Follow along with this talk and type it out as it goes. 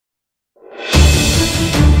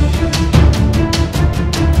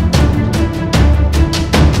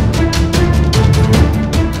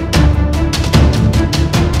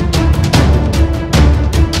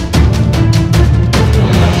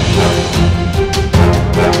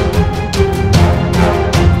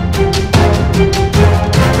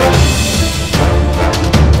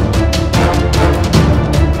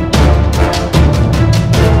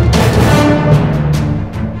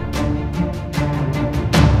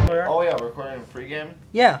again?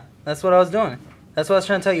 Yeah, that's what I was doing. That's what I was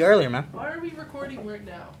trying to tell you earlier, man. Why are we recording right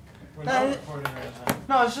now? We're not recording right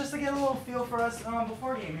now. No, it's just to get a little feel for us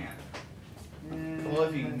before game hand. Well,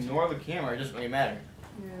 if you ignore the camera, it doesn't really matter.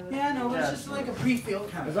 Yeah, no, it's just like a pre-feel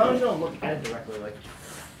kind As of. long as you don't look at it directly, like.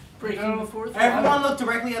 Breaking the fourth wall. Everyone look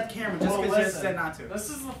directly at the camera just Well, because you listen, said not to. This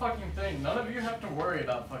is the fucking thing. None of you have to worry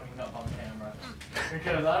about fucking up on camera.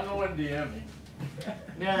 Because I'm the one DMing.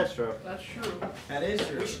 Yeah, that's true. That's true. That is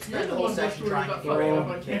true. We should You're spend the the whole one session worried trying about to fucking get up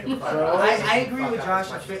on Jacob camera. fired. I agree with Fuck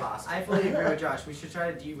Josh. out as much as possible. I fully agree with Josh. We should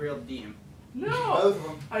try to derail the DM. No! Both of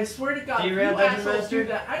them. I swear to God, if you Derail Dungeon assholes Master? do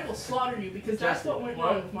that, I will slaughter you because that's what went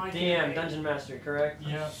wrong with my DM, campaign. Dungeon Master, correct?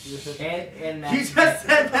 Yeah. And You just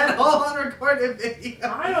said that all on recorded video.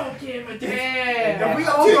 I don't give a If damn. we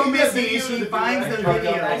all go Dude, missing, you she should finds the do that.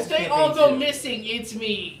 video. Fuck If they all go missing, it's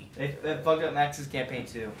me. They fucked up Max's campaign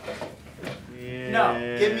too.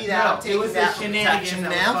 No. Give me that. I'll It take was the that shenanigans protection that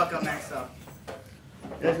now. would fuck up next up.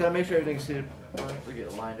 Just gotta make sure everything's suited. We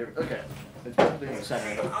get aligned. Okay. It's perfectly in the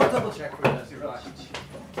center. I'll double check for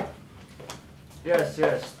you. Yes,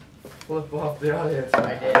 yes. Flip off the audience.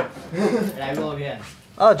 I did. And I will again.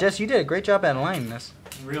 Oh, Jess, you did a great job at aligning this.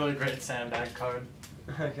 Really great sandbag card.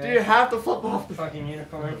 Do you have to flip off the Fucking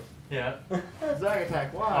unicorn. Yeah. Zag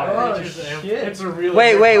attack? Oh, Wow. it's a really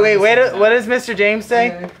Wait, good wait, card wait, to wait. sandbag. What does Mr. James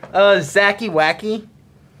say? Zacky Wacky?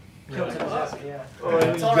 Yeah.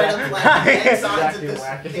 It's alright, I'm glad you had signs of Exactly this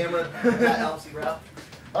wacky. camera. That helps you out.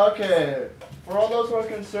 Okay. For all those who are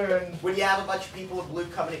concerned, When you have a bunch of people with blue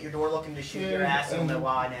coming at your door looking to shoot your ass, you'll know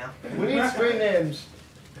why now. we need screen names.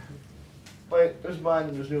 Wait, there's mine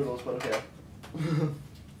and there's Noodles, but okay.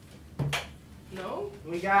 No?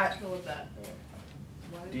 We got Go with that.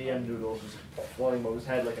 DM Noodles is floating above his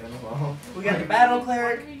head like an MMO. the battle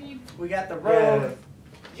cleric. We need... We got the rogue.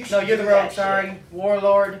 You No, should you're the do rogue. that Sorry, shit.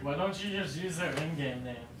 warlord. Why don't you just use their in-game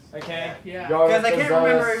names? Okay. Yeah. Because I can't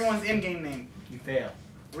remember everyone's in-game name. You fail.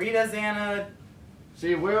 Rita, Xana.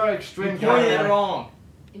 See, we're on extreme You pointed it counter. wrong.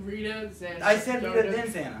 Rita, Xana. I said Rita, Dodo. then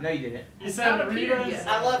Xana. No, you didn't. You It's said not appeared Rita's. yet.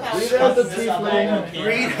 I love how Rita's stressed the this up tiefling. all.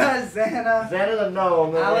 Rita, Xana. Xana the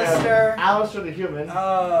gnome. Alistair. Alistair the human.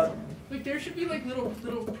 Like, there should be, like, little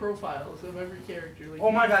profiles of every character. Like,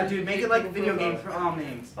 Oh my god, dude, make it like little video game profiles.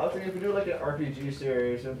 names. I was thinking if we do like an RPG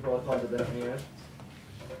series, it'd probably call it the Dungeoneers.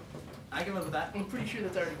 I can live with that. I'm pretty sure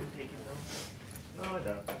that's already been taken, though. No, I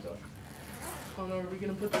don't think so. Oh no, are we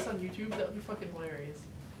gonna put this on YouTube? That would be fucking hilarious.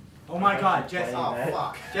 Oh my god, Jesse. Oh,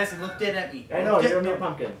 fuck. Jesse, look dead at me. I know, Look you're a dead- meat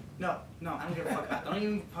pumpkin. No, I don't give a fuck. Don't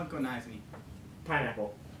even pumpkinize me.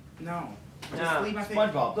 Pineapple. No. Just Nah, leave my face.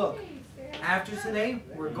 SpongeBob. Look, after today,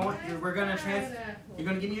 we're gonna You're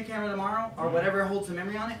gonna give me your camera tomorrow, or whatever holds the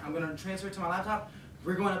memory on it. I'm gonna transfer it to my laptop.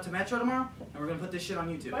 We're going up to Metro tomorrow, and we're gonna put this shit on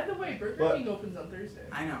YouTube. By the way, Burger What? King opens on Thursday.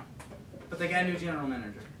 I know, but they got a new general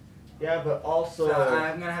manager. Yeah, but also So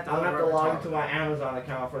I'm gonna have to. I'm gonna have to over- log into my Amazon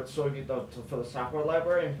account for for the software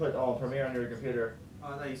library and put Premiere on your computer.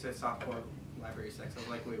 Oh, I thought you said software library sex. I was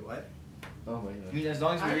like, wait, what? Oh my I god. mean, as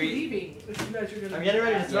long as we I'm read. leaving. If you guys are gonna. I'm getting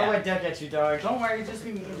ready to throw Yeah. my deck at you, dog. Don't worry, just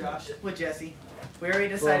be me and Josh with Jesse. We already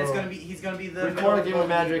decided So, he's gonna be the. Record a game middle of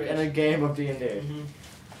Magic and a bridge. game of D&D. Mm-hmm.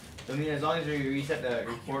 I mean, as long as we reset the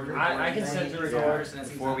record. I can set the record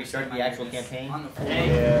before we start the actual campaign. On the floor. Hey,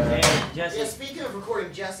 Yeah. hey, Yeah, Jesse. speaking of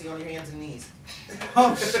recording Jesse on your hands and knees.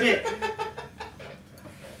 Oh shit!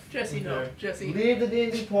 Jesse, no. Okay. Jesse. Leave the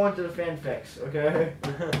D&D porn to the fanfics, okay?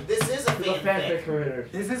 This is a To the fanfic fanfic.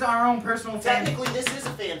 creators. This is our own personal fan. Technically, this is a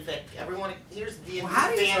fanfic. Everyone, here's the Well, how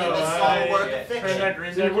do you fan say of this that? small work Yeah. of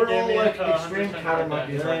fiction. See, we're all like extreme counter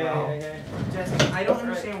monkeys right now. Okay. Jesse, I don't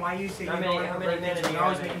understand why you say How you many- don't how have many a minutes you are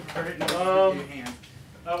always there? making perfect notes with your hand.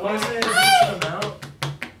 I want to say a decent amount.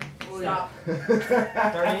 Stop.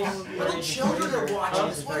 30, Little children are watching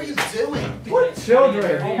this. What are you doing? What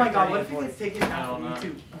children? Oh my god, what if we get taken I out don't from know.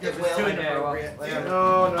 YouTube? It Because will. it's too Okay, well, inappropriate. whatever.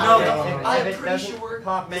 No. I'm If it pretty doesn't sure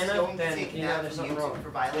pop this is mana, going to then take you know that there's from something YouTube wrong. for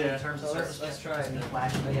violating Yeah. terms of So service. let's try it. And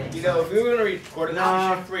flash it. Okay. You know, if we were gonna record it, Nah. we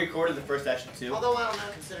should have recorded the first session too. Although I don't know,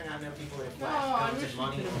 considering I know people that have No, flashed I guns wish and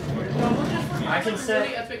money. we could have recorded. No, we'll just record I can a set.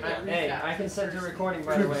 really epic like, Hey, recap. I can set the recording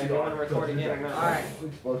by the way. If you want to record again or not. Alright,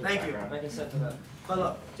 thank you. I can set to that. but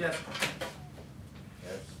look, Jeff.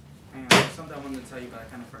 Yes. Hang on, there's something I wanted to tell you, but I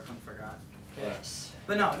kind of forgot. Yes.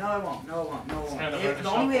 But no, it won't. It's kind of hard to The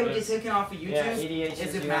only way it would get shuffle taken off of YouTube Yeah, EDH is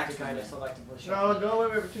is if you have Max to kind of was selectively No, shuffle. the only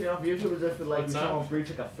way we're taking off YouTube is if like What's up? someone breach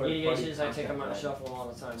like a third party. EDHs I take them out shuffle all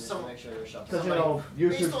the time just to make sure they're shuffled. Because you know, YouTube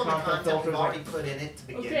Based on the content content filters we've already like. put in it to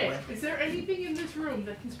begin Okay, with. is there anything in this room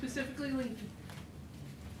that can specifically link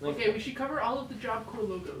to... Link. Okay, we should cover all of the Job Corps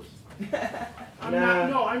logos.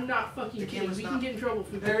 I'm not fucking The kidding. camera's We not- can get in trouble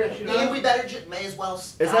if we put that shit And on. we better may as well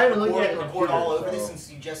It's not even looking at the record all computer, over this so-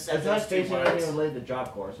 since you just said It's not those two facing anything words. related to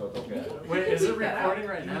Job Corps, so it's okay. Wait, is it Take that out. recording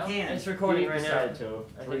right You now? can. It's recording right now. Decided to.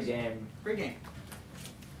 Free game. Free game.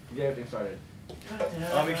 Get everything started.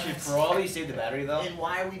 We should probably save the battery though. And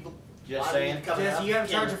why are we? Just why saying. Are we coming Jesse, up? you have a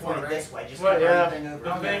Can't charger record for it, it this way. Just Well, cover yeah. everything over.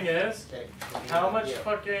 The thing is, Okay. how much Yeah.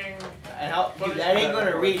 fucking... And how? Dude, that ain't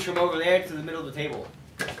gonna reach from over there to the middle of the table.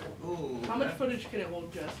 Ooh. How much footage can it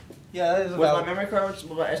hold, Jess? Yeah, that is With my about. memory card,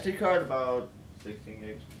 with my SD card, about 16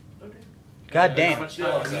 gigs. Okay. God How damn. much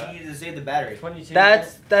Still, time is we that? need to save the battery. 22.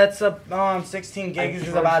 That's a 16 gigs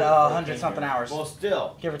is I about charged it 100 something hours, Well,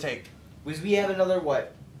 still, give or take. because we have another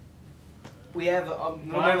what? We have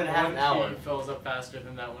more than half an hour. key fills up faster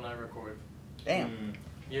than that when I record. Damn.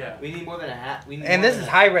 Yeah. We need more than a half. We need And more this than is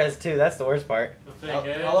a- high res too. That's the worst part. The How, thing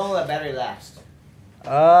is... how long will that battery last?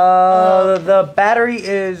 The battery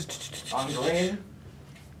is. On green.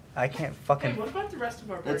 I can't Hey, fucking. what about the rest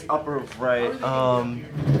of our party? It's upper How are right. they gonna get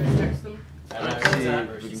up here? Can I text them? Let's see. She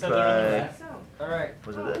We can said they're gonna try. That sound. Alright.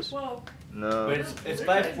 Was Oh, it this? well, No. But it's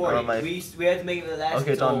 540. my- We have to make it last.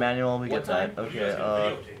 Okay, it's on till manual. We what get that. time? Okay.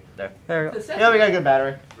 There. There we the go. second- Yeah, we got a good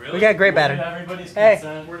battery. Really? We got great We battery. need everybody's Hey.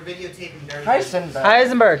 consent. We're videotaping dirty.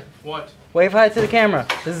 Heisenberg, What? wave hi to the camera.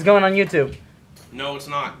 This is going on YouTube. No, it's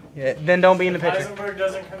not. Yeah, then don't be in the If picture. Heisenberg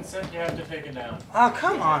doesn't consent, you have to take it down. Oh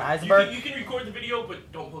come on, You Heisenberg. can record the video,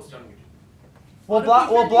 but don't post it on YouTube. We'll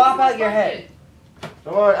block out your head.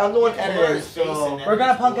 Don't worry, I'm the one Blur editing, his face so in We're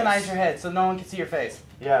gonna everybody's pumpkinize voice. your head so no one can see your face.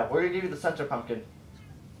 yeah, we're gonna give you the center pumpkin.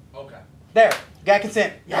 Okay. There, got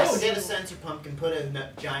consent. Yes. Yes. Get a sensor pumpkin. Put a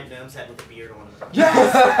giant gnome's head with a beard on it.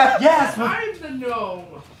 Yes. Yes. I'm the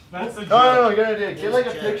gnome. That's a joke. No, you're gonna do. Get like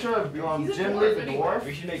a It's picture of He's a Jim dwarf Lee the anyway. dwarf.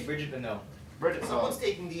 We should make Bridget the no. Bridget. Someone's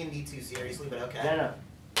taking D&D too seriously, but okay. Dana.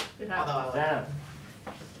 It Although happened. I like Dana.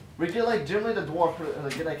 We get like Jim Lee the dwarf,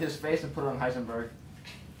 get like his face and put it on Heisenberg.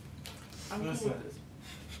 I'm cool Listen. with this.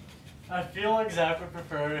 I feel like Zach would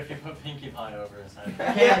prefer if you put Pinkie Pie over his head.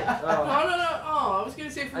 Yeah. Oh, no. Oh, I was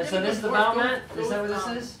gonna say if we're So gonna this is go the dwarf, battle go- mat? go Is that with,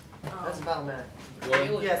 what this is? That's a battle mat.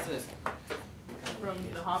 Galen Yes, it is. from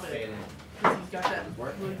The Hobbit. Say it. 'Cause he's got that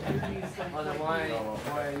really goofy, like, Oh, then like-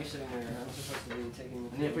 why are you sitting there? I'm supposed to be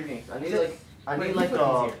taking I need freaking. I need Wait, like. I wait, need you like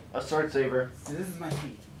put these a sword saver. So this is my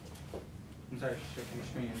feet. I'm sorry, shifting your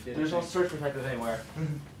screen. Did There's no it. surge protectors anywhere.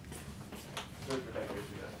 Surge protectors.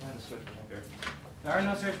 Yeah. Find a surge protector. There are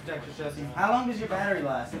no surge protectors, Jesse. How long does your battery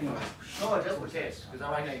last anyway? No, it just rotates because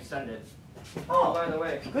I'm not gonna extend it. Oh, by the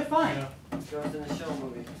way, Good find. Ghost in the Shell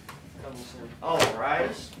movie. Coming soon. All right.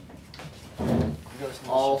 Ghost in the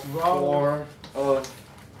All Shell. four of.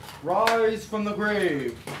 Rise from the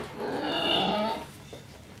grave.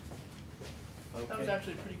 That was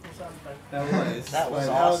actually a pretty cool sound effect. That was. That was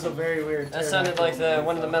a awesome. very weird. That sounded like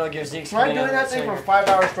one of the Metal Gear Zeeks. Try coming doing out that of the thing for singer. 5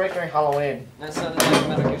 hours straight during Halloween. That sounded like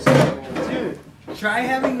Metal Gear Zeeks coming out of the singer. Dude, try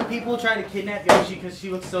having people try to kidnap Yoshi because she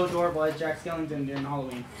looks so adorable as Jack Skellington during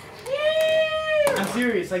Halloween. I'm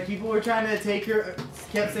serious. Like people were trying to take her,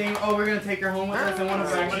 kept saying, "Oh, we're gonna take her home with us," and one of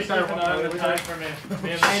them Somebody actually keep started an walking eye on away the with time her. for me.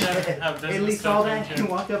 Me and the chef have And business Lee stuff saw in that here. and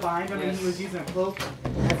walked up behind him, and he was using a cloak as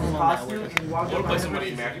his costume, and he walked I up want to play behind some him.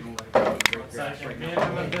 Mighty Magic. It's actually me and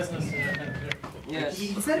him have business in here. Yes. He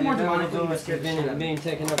said it more demonically than scared the shit out of me. being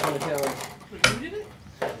taken up on the tower. Wait, who did it?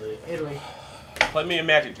 Italy. Play me in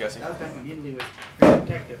Magic, Jesse. That was back when Italy was very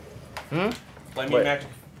protective. Play me Wait. in Magic.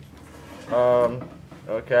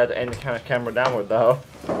 Okay, I have to aim the camera downward though.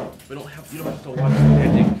 You don't have to watch the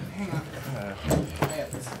Magic.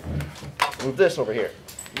 Move this over here.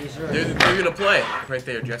 Yes, sir. They're gonna play right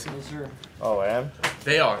there, Jesse. Yes, sir. Oh, I am?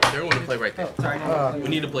 They are. They're going to play right there. Sorry. We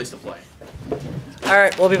need a place to play. All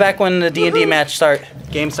right, we'll be back when the D&D match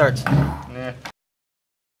game starts.